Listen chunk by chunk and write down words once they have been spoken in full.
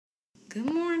Good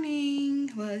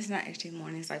morning. Well, it's not actually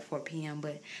morning. It's like 4 p.m.,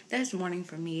 but that's morning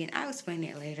for me, and I'll explain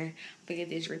that later. But get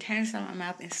these retainers out of my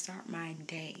mouth and start my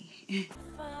day.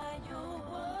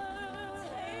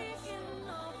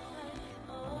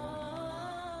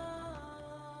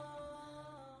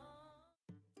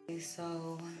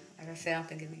 So, like I said, I'm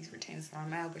thinking these retainers out of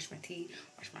my mouth, brush my teeth,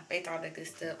 wash my face, all that good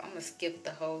stuff. I'm going to skip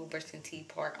the whole brushing teeth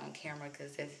part on camera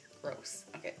because that's gross.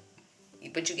 Okay?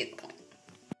 But you get the point.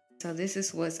 So this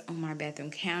is what's on my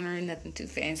bathroom counter. Nothing too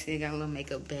fancy. Got a little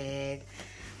makeup bag,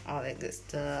 all that good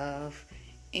stuff.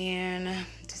 And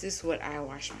this is what I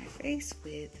wash my face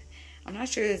with. I'm not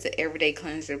sure it's an everyday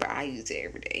cleanser, but I use it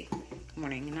every day.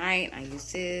 Morning and night, I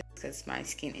use this because my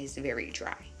skin is very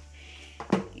dry.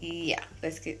 Yeah,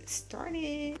 let's get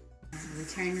started. The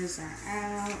retainers are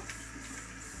out. I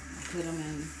put them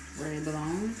in where they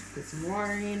belong. Put some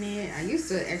water in it. I used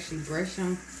to actually brush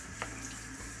them.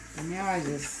 And now I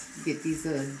just get these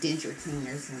little denture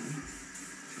cleaners and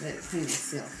let it clean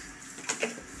itself.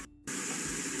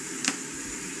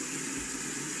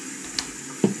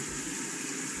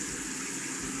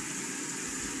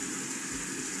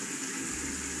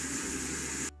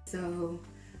 So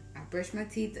I brush my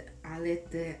teeth. I let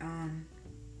the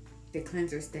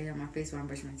cleanser stay on my face while I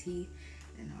brush my teeth.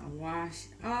 Then I wash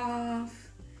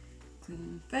off,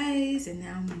 clean my face, and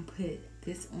now I'm gonna put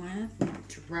this on for my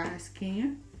dry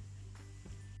skin.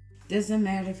 Doesn't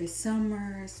matter if it's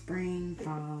summer, spring,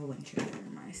 fall, winter.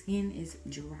 My skin is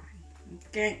dry.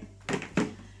 Okay.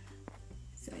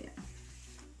 So yeah.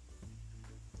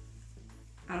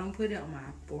 I don't put it on my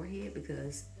forehead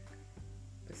because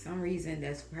for some reason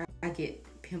that's where I get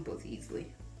pimples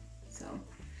easily. So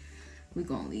we're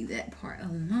gonna leave that part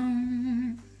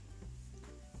alone.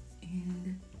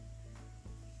 And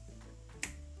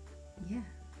yeah,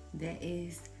 that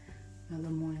is my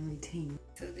little morning routine.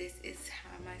 So this is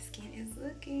how my skin is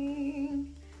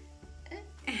looking.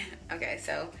 Okay,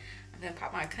 so I'm gonna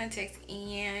pop my contacts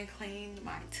in, clean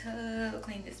my tub,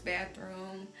 clean this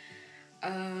bathroom,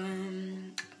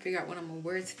 figure out what I'm gonna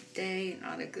wear today and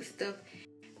all that good stuff.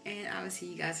 And I will see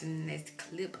you guys in the next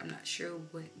clip. I'm not sure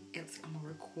what else I'm gonna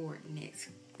record next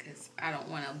because I don't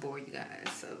want to bore you guys.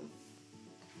 So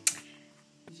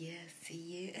yeah, see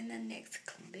you in the next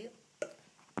clip.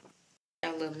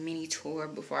 A little mini tour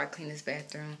before I clean this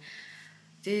bathroom.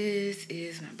 This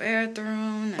is my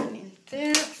bathroom. Nothing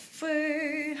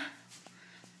fancy.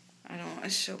 I don't want to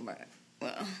show my,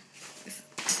 well, it's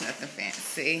nothing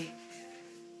fancy.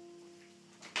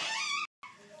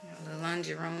 The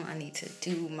laundry room. I need to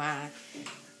do my,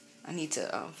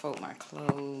 fold my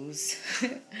clothes.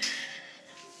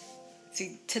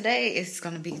 See, today is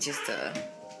going to be just a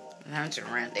lounging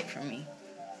around day for me.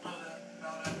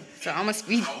 So I'm going to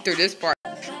speed through this part.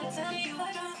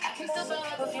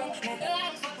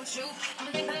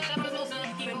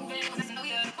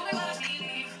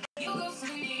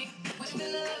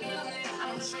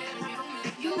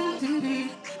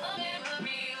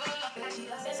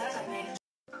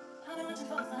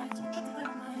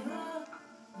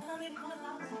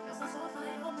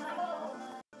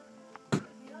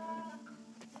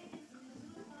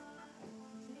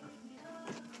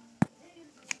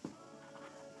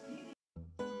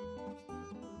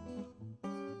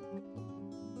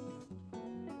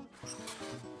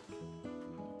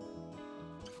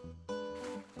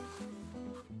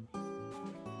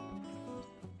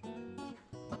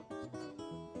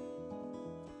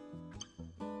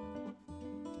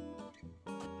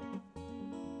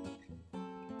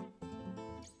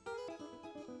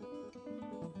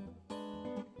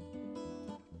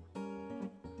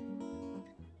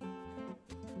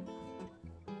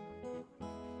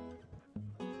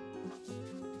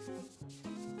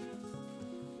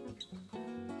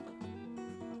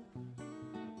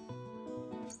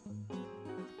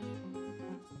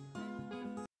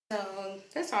 So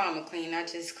that's all I'm gonna clean. I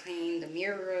just clean the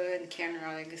mirror, the camera,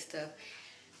 all that good stuff.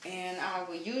 And I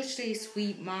will usually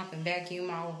sweep, mop, and vacuum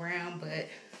all around, but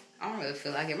I don't really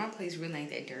feel like it. My place really ain't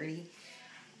that dirty.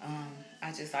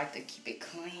 I just like to keep it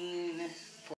clean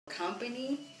for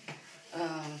company.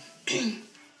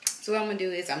 So what I'm gonna do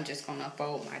is I'm just gonna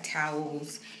fold my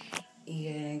towels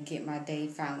and get my day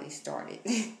finally started.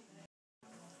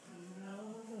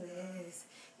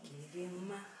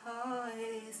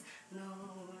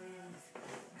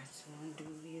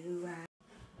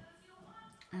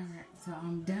 Alright, so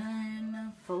I'm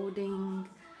done folding,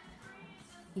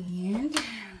 and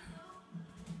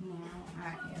now I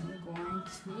am going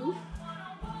to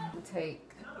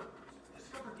take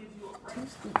 2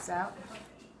 scoops out.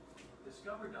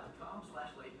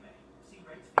 Discover.com/late May. See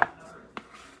rates being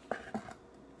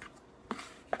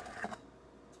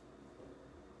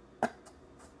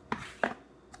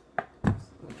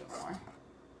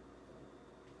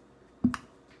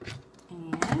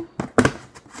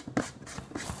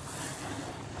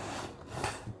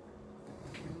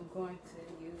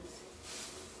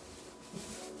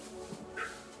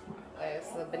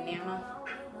banana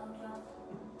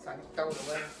so I can throw it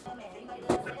away.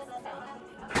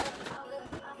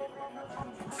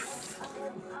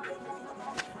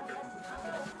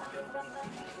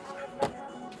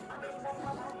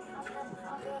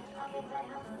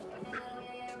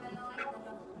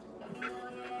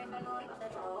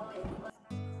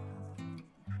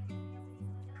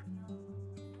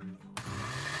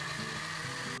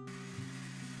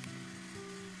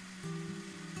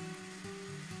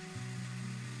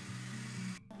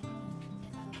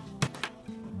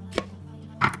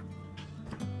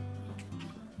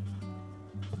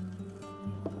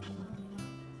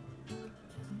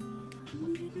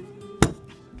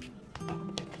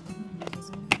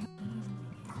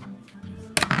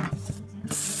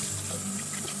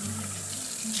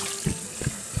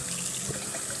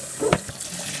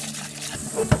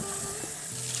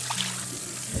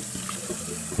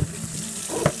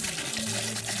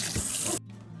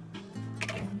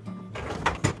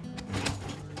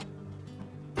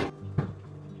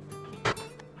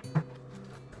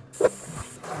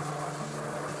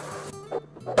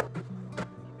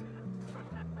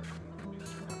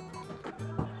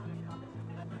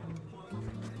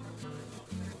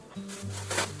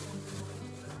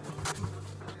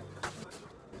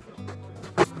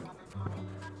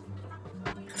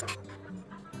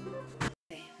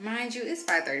 Mind you, it's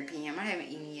 5:30 p.m. I haven't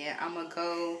eaten yet. I'm gonna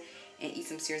go and eat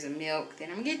some cereals and milk. Then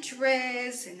I'm gonna get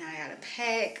dressed, and I gotta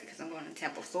pack because I'm going to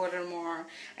Tampa, Florida tomorrow.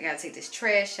 I gotta take this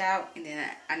trash out, and then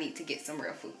I need to get some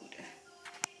real food.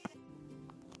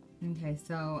 Okay,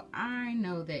 so I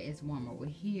know that it's warm over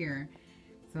here,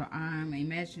 so I'm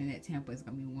imagining that Tampa is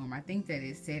gonna be warm. I think that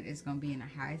it said it's gonna be in the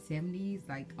high 70s,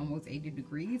 like almost 80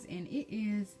 degrees, and it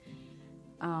is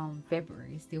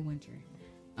February. It's still winter.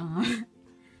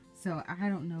 So I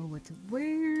don't know what to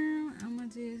wear. I'm gonna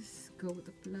just go with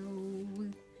the flow.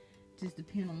 Just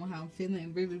depend on how I'm feeling.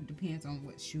 It really depends on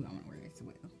what shoe I'm gonna wear as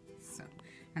well. So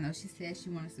I know she said she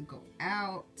wants to go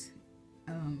out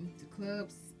to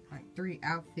clubs, like 3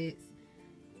 outfits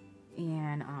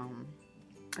and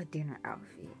a dinner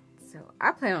outfit. So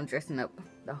I plan on dressing up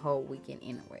the whole weekend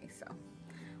anyway. So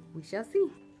we shall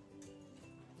see.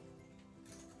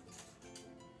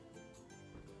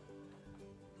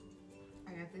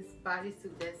 I got this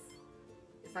bodysuit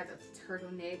it's like a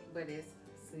turtleneck, but it's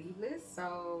sleeveless,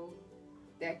 so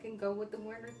that can go with the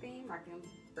winter theme. I can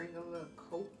bring a little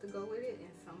coat to go with it and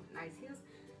some nice heels.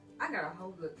 I got a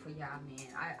whole look for y'all, man.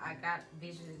 I got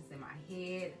visions in my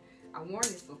head. I worn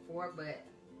this before, but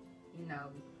you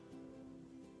know,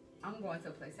 I'm going to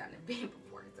a place out in the Bend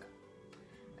before, so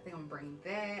I think I'm gonna bring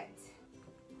that.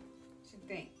 What you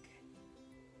think?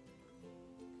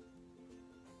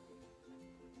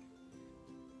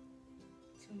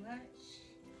 Too much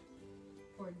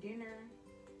for dinner?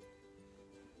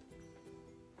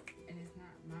 And it's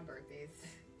not my birthday, it's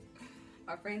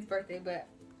my friend's birthday, but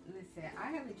listen,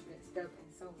 I haven't dressed up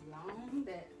in so long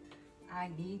that I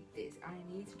need this. I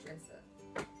need to dress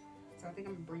up. So I think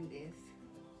I'm gonna bring this.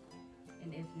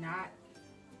 And if not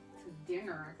to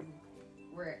dinner, I can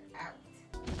wear it out.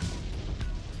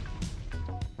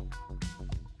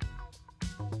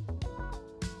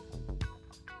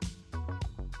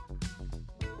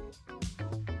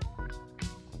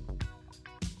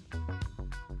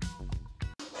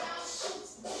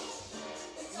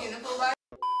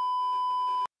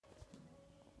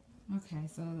 Okay,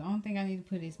 so the only thing I need to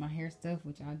put is my hair stuff,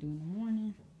 which I'll do in the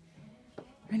morning.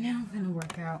 Right now I'm gonna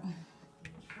work out.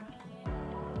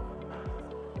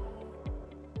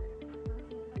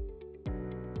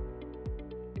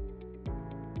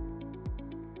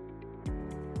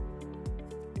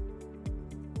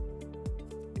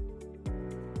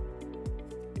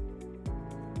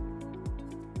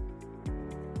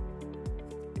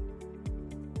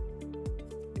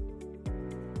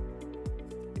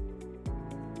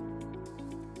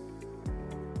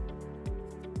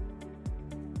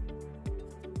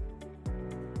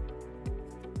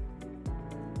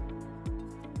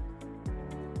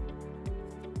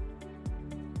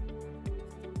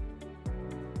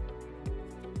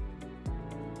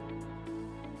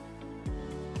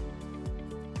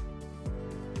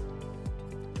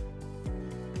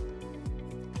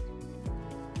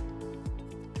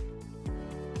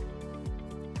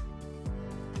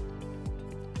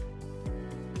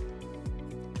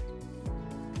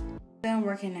 Done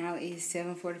working out. Is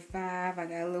 7:45. I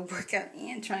got a little workout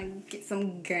in, trying to get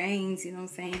some gains, you know what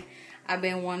I'm saying? I've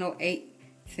been 108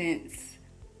 since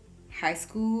high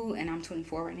school, and I'm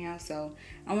 24 right now, so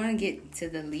I want to get to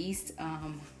the least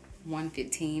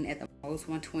 115, at the most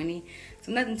 120,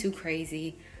 so nothing too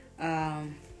crazy.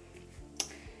 And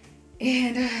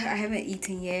I haven't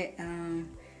eaten yet.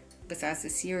 besides the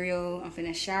cereal. I'm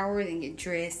finna shower, then get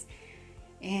dressed,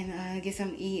 and get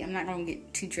something to eat. I'm not gonna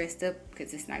get too dressed up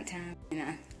because it's nighttime.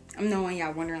 And I'm knowing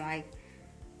y'all wondering like,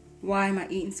 why am I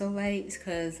eating so late? It's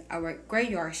because I work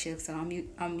graveyard shift, so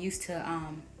I'm used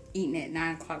to eating at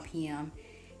 9 o'clock p.m.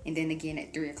 and then again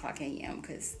at 3 o'clock a.m.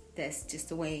 because that's just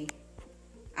the way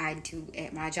I do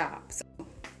at my job. So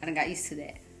I done got used to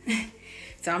that.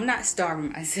 So I'm not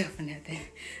starving myself or nothing,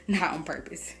 not on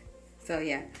purpose. So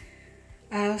yeah,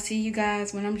 I'll see you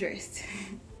guys when I'm dressed.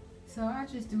 So I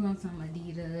just threw on some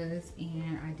Adidas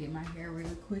and I did my hair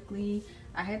really quickly.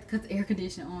 I had to cut the air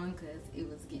conditioner on because it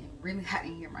was getting really hot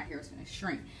in here. My hair was gonna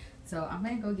shrink. So I'm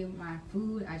gonna go get my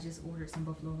food. I just ordered some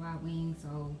Buffalo Wild Wings.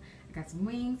 So I got some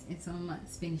wings and some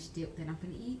spinach dip that I'm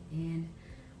gonna eat. And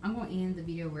I'm gonna end the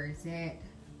video where it's at.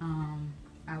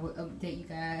 I will update you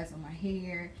guys on my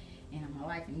hair and on my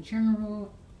life in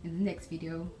general in the next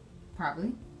video,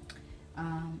 probably.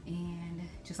 And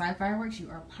just like fireworks, you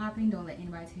are popping. Don't let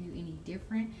anybody tell you any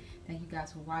different. Thank you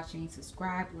guys for watching.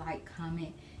 Subscribe, like,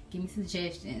 comment, give me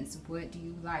suggestions. What do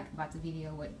you like about the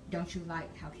video? What don't you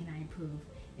like? How can I improve,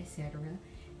 etc.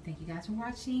 Thank you guys for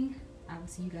watching. I will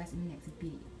see you guys in the next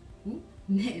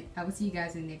video. I will see you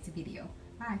guys in the next video.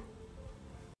 Bye.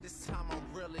 This time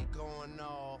I'm really going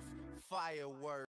off fireworks.